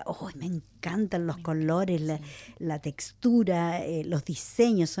Sudamérica, me encantan los colores, la textura, los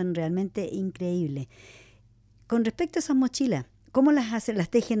diseños son realmente increíbles. Con respecto a esas mochilas, ¿cómo las hacen? ¿Las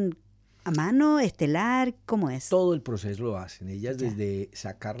tejen a mano, estelar? ¿Cómo es? Todo el proceso lo hacen. Ellas Ya. desde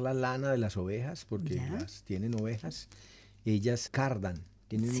sacar la lana de las ovejas, porque Ya. las tienen ovejas, ellas cardan.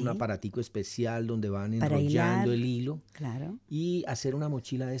 Tienen Sí. un aparatico especial donde van Para enrollando hilar. el hilo. Claro. Y hacer una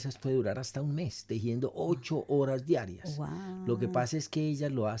mochila de esas puede durar hasta un mes, tejiendo 8 horas diarias. Wow. Lo que pasa es que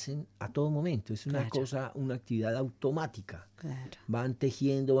ellas lo hacen a todo momento. Es una Claro. cosa, una actividad automática. Claro. Van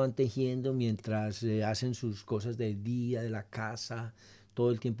tejiendo mientras hacen sus cosas del día, de la casa,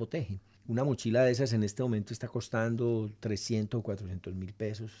 todo el tiempo tejen. Una mochila de esas en este momento está costando 300 o 400 mil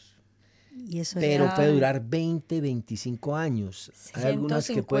pesos. Y eso Pero Ya. puede durar 20, 25 años. Hay algunas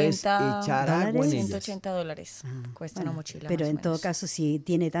que puedes 150 echar agua en dólares. ellas. $180 cuesta Bueno, una mochila. pero más o en todo menos. caso, si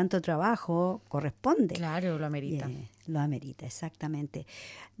tiene tanto trabajo, corresponde. Claro, lo amerita. Lo amerita, exactamente.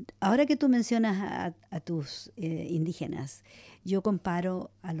 Ahora que tú mencionas a tus indígenas, yo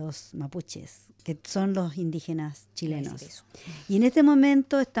comparo a los mapuches, que son los indígenas chilenos. Decir eso. Y en este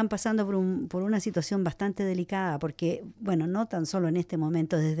momento están pasando por una situación bastante delicada, porque, bueno, no tan solo en este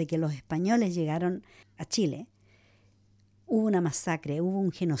momento, desde que los españoles llegaron a Chile, hubo una masacre, hubo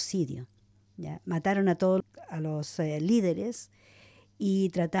un genocidio. ¿Ya? Mataron a todos a los líderes y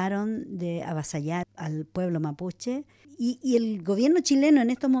trataron de avasallar al pueblo mapuche. Y el gobierno chileno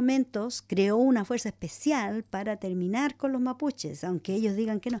en estos momentos creó una fuerza especial para terminar con los mapuches, aunque ellos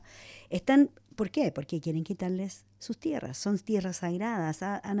digan que no. ¿Por qué? Porque quieren quitarles sus tierras. Son tierras sagradas.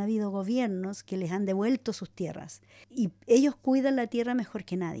 Han habido gobiernos que les han devuelto sus tierras. Y ellos cuidan la tierra mejor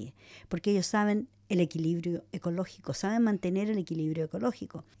que nadie, porque ellos saben el equilibrio ecológico, saben mantener el equilibrio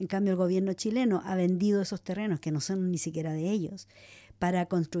ecológico. En cambio, el gobierno chileno ha vendido esos terrenos, que no son ni siquiera de ellos, para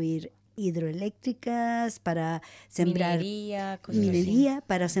construir hidroeléctricas, para sembrar Minería, cosas minería,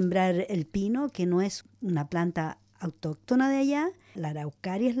 para sembrar el pino, que no es una planta autóctona de allá. La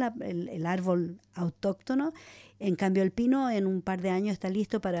araucaria es el árbol autóctono. En cambio, el pino en un par de años está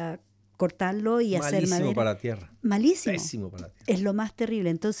listo para cortarlo y hacer madera. Malísimo para la tierra. Malísimo. Pésimo para la tierra. Es lo más terrible.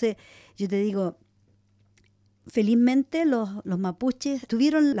 Entonces, yo te digo, felizmente los mapuches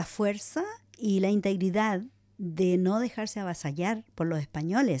tuvieron la fuerza y la integridad de no dejarse avasallar por los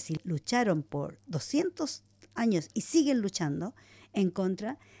españoles y lucharon por 200 años y siguen luchando en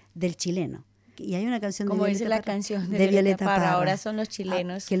contra del chileno. Y hay una canción Como de dice Violeta la Parra, canción de Violeta Parra, ahora son los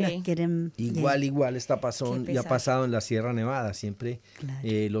chilenos que los quieren. Igual está pasando Qué y ha pesar. pasado en la Sierra Nevada. Siempre Claro.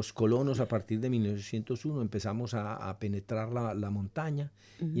 los colonos a partir de 1901 empezamos a penetrar la montaña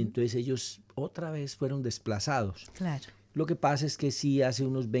y entonces ellos otra vez fueron desplazados. Claro. Lo que pasa es que sí, hace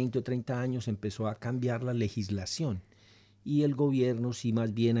unos 20 o 30 años empezó a cambiar la legislación y el gobierno sí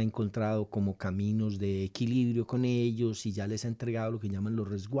más bien ha encontrado como caminos de equilibrio con ellos y ya les ha entregado lo que llaman los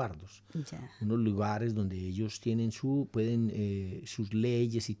resguardos. Ya. Unos lugares donde ellos tienen sus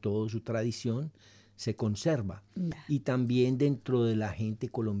leyes y todo, su tradición se conserva. Ya. Y también dentro de la gente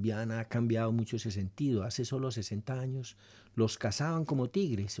colombiana ha cambiado mucho ese sentido. Hace solo 60 años los cazaban como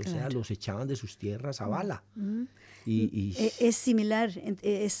tigres, o sea, Claro. los echaban de sus tierras a bala. Mm. Y Es similar,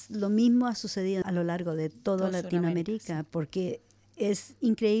 es lo mismo ha sucedido a lo largo de toda Toda Latinoamérica, Sudamérica, porque es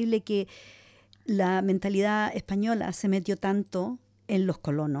increíble que la mentalidad española se metió tanto en los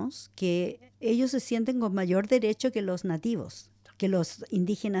colonos que ellos se sienten con mayor derecho que los nativos, que los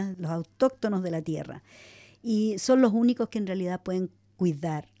indígenas, los autóctonos de la tierra. Y son los únicos que en realidad pueden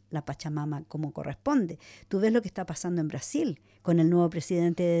cuidar la Pachamama como corresponde. Tú ves lo que está pasando en Brasil con el nuevo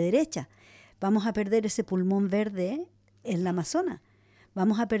presidente de derecha. Vamos a perder ese pulmón verde en la Amazonas.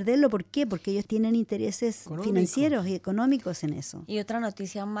 Vamos a perderlo, ¿por qué? Porque ellos tienen intereses Económicos. financieros y económicos en eso. Y otra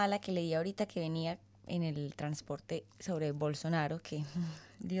noticia mala que leí ahorita que venía en el transporte sobre Bolsonaro, que,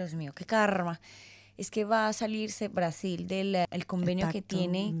 Dios mío, qué karma, es que va a salirse Brasil del el convenio que pacto,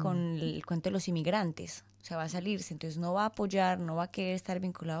 tiene con el cuento de los inmigrantes. O sea, va a salirse, entonces no va a apoyar, no va a querer estar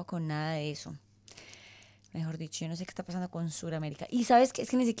vinculado con nada de eso. Mejor dicho, yo no sé qué está pasando con Sudamérica. Y sabes que es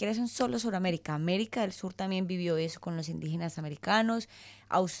que ni siquiera son solo Sudamérica. América del Sur también vivió eso con los indígenas americanos.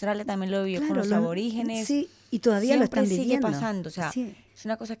 Australia también lo vivió con los aborígenes. Sí, y todavía lo Siempre están sigue viviendo. pasando. O sea, Sí. es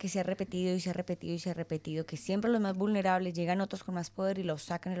una cosa que se ha repetido y se ha repetido y se ha repetido, que siempre los más vulnerables llegan otros con más poder y los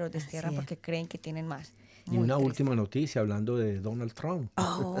sacan y los destierran Así es. porque creen que tienen más. y Muy una triste. última noticia hablando de Donald Trump.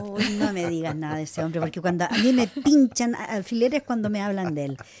 Oh, no me digas nada de ese hombre, porque cuando a mí me pinchan alfileres cuando me hablan de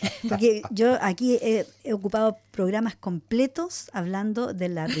él. Porque yo aquí he ocupado programas completos hablando de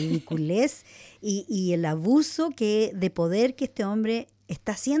la ridiculez y el abuso de poder que este hombre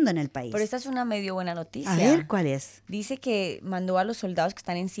está haciendo en el país. Pero esta es una medio buena noticia. A ver, ¿cuál es? Dice que mandó a los soldados que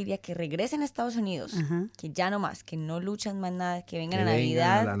están en Siria que regresen a Estados Unidos, Ajá. que ya no más, que no luchan más nada, que vengan Que a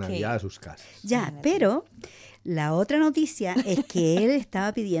Navidad. vengan a la Navidad a sus casas. Ya, Imagínate. pero La otra noticia es que él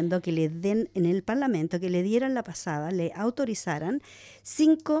estaba pidiendo que le den en el Parlamento, que le dieran la pasada, le autorizaran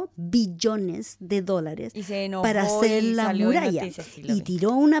 $5 billones Y se enojó para hacer y la salió en muralla. noticias, sí, lo Y vi.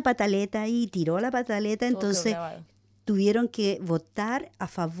 tiró una pataleta ahí, tiró la pataleta, Todo quedó entonces grabado. tuvieron que votar a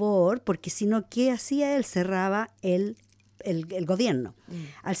favor, porque si no, ¿qué hacía él? Cerraba el gobierno.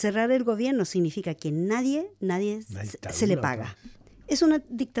 Al cerrar el gobierno significa que nadie Una se le dictadura, paga. Es una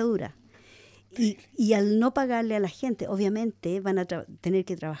dictadura. Y al no pagarle a la gente, obviamente van a tener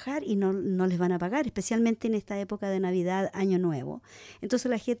que trabajar y no les van a pagar, especialmente en esta época de Navidad, Año Nuevo. Entonces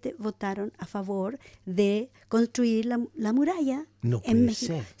la gente votaron a favor de construir la muralla No en puede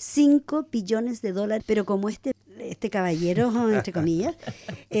México. ser. $5 billones. Pero como este caballero, entre comillas,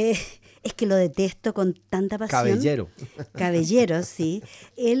 es que lo detesto con tanta pasión. Caballero, sí.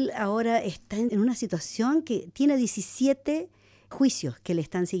 Él ahora está en una situación que tiene 17 juicios que le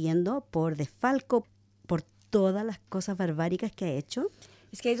están siguiendo por desfalco, por todas las cosas barbáricas que ha hecho.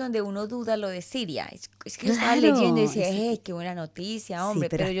 Es que ahí es donde uno duda lo de Siria. Es que yo estaba Claro, leyendo y decía, es- qué buena noticia, Sí, hombre.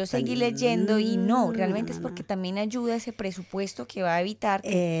 pero pero yo hasta seguí leyendo y no, realmente es no. porque también ayuda ese presupuesto que va a evitar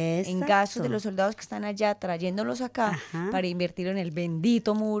que en gastos de los soldados que están allá, trayéndolos acá, Ajá. para invertir en el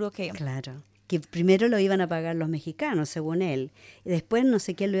bendito muro que... Claro, que primero lo iban a pagar los mexicanos, según él, y después no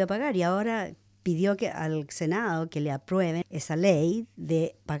sé quién lo iba a pagar, y ahora pidió al Senado que le aprueben esa ley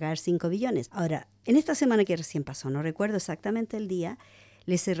de pagar 5 billones. Ahora, en esta semana que recién pasó, no recuerdo exactamente el día,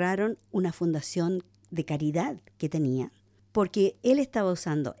 le cerraron una fundación de caridad que tenía, porque él estaba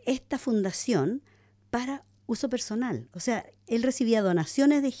usando esta fundación para uso personal. O sea, él recibía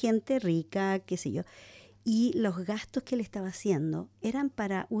donaciones de gente rica, qué sé yo, y los gastos que él estaba haciendo eran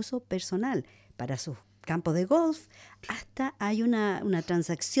para uso personal, para sus campos de golf. Hasta hay una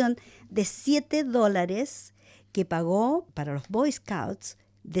transacción de $7 que pagó para los Boy Scouts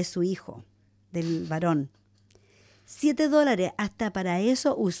de su hijo, del varón. $7, hasta para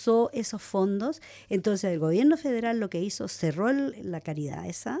eso usó esos fondos. Entonces el gobierno federal lo que hizo, cerró la caridad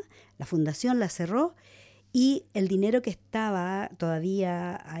esa, la fundación la cerró, y el dinero que estaba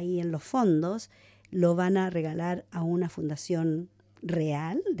todavía ahí en los fondos lo van a regalar a una fundación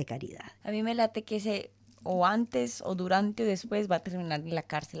real de caridad. A mí me late que ese o antes o durante o después va a terminar en la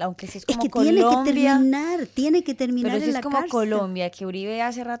cárcel, aunque si es como Es que Colombia. tiene que terminar Pero si en es la como cárcel. Colombia, que Uribe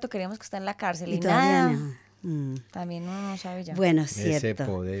hace rato queremos que está en la cárcel y, Y todavía nada. no. También uno no sabe ya. Bueno, Ese cierto.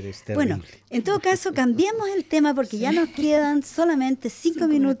 poder es terrible. Bueno, en todo caso, cambiemos el tema porque ya nos quedan solamente 5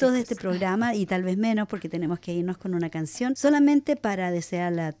 minutos de este programa y tal vez menos porque tenemos que irnos con una canción, solamente para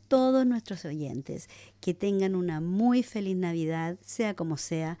desearle a todos nuestros oyentes que tengan una muy feliz Navidad, sea como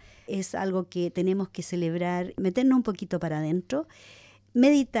sea. Es algo que tenemos que celebrar, meternos un poquito para adentro,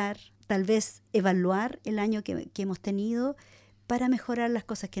 meditar, tal vez evaluar el año que hemos tenido, para mejorar las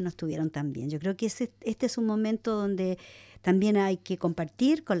cosas que no estuvieron tan bien. Yo creo que este es un momento donde también hay que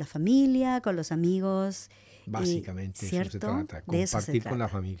compartir con la familia, con los amigos. Básicamente ¿cierto? eso se trata, De eso se compartir con la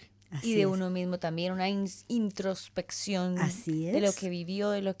trata. familia. Así Y de es. uno mismo también, una introspección Así de lo es. que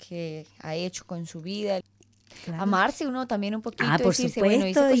vivió, de lo que ha hecho con su vida. Claro. Amarse uno también un poquito, por decirse, bueno,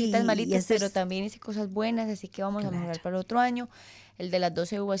 hice supuesto, cositas y malitas, hacer- pero también hice cosas buenas, así que vamos a Claro. mejorar para el otro año. El de las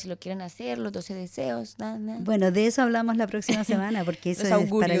 12 uvas, si lo quieren hacer, los 12 deseos, nada. Bueno, de eso hablamos la próxima semana, porque eso Los es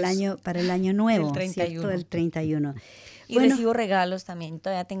augurios. para el año nuevo, El 31. ¿cierto? El 31. Y Bueno, recibo regalos también,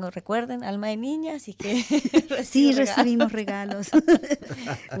 todavía tengo, recuerden, alma de niña, así que sí, recibo regalos. recibimos regalos.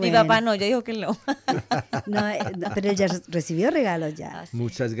 Mi Bueno, papá no, yo digo que no. no, pero ella recibió regalos ya. Así.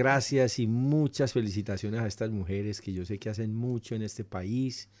 Muchas gracias y muchas felicitaciones a estas mujeres que yo sé que hacen mucho en este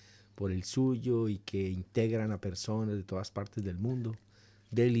país por el suyo y que integran a personas de todas partes del mundo.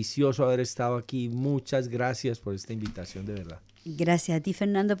 Delicioso haber estado aquí. Muchas gracias por esta invitación, de verdad. Gracias a ti,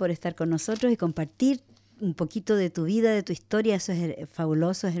 Fernando, por estar con nosotros y compartir un poquito de tu vida, de tu historia. Eso es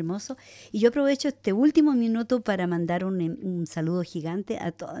fabuloso, es hermoso. Y yo aprovecho este último minuto para mandar un saludo gigante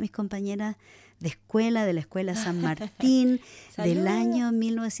a todas mis compañeras de la Escuela San Martín, del Saludos. año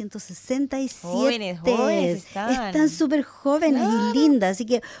 1967. Jóvenes Están súper jóvenes Claro. y lindas, así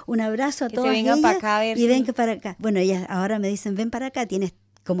que un abrazo a Que se todas vengan ellas para acá a ver y si- vengan para acá. Bueno, ellas ahora me dicen, ven para acá,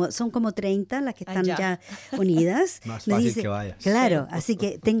 son como 30 las que están Allá. ya unidas. Más Me fácil que vayas. Claro, así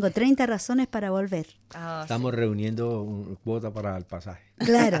que tengo 30 razones para volver. Ah, Estamos reuniendo cuota para el pasaje.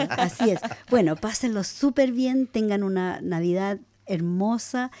 Claro, así es. Bueno, pásenlo súper bien, tengan una Navidad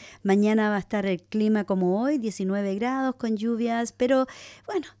hermosa. Mañana va a estar el clima como hoy, 19 grados con lluvias, pero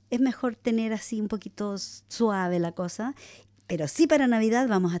bueno, es mejor tener así un poquito suave la cosa. Pero sí, para Navidad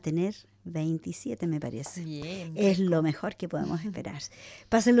vamos a tener 27 me parece. Bien. Es lo mejor que podemos esperar.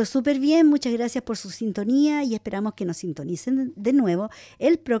 Pásenlo súper bien, muchas gracias por su sintonía y esperamos que nos sintonicen de nuevo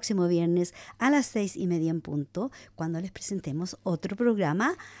el próximo viernes a las 6:30 en punto, cuando les presentemos otro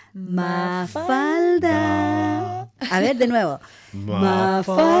programa, Mafalda. A ver, de nuevo.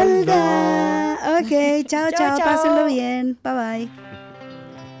 Mafalda. Ok, chao, Chao, chao. pásenlo bien. Bye bye.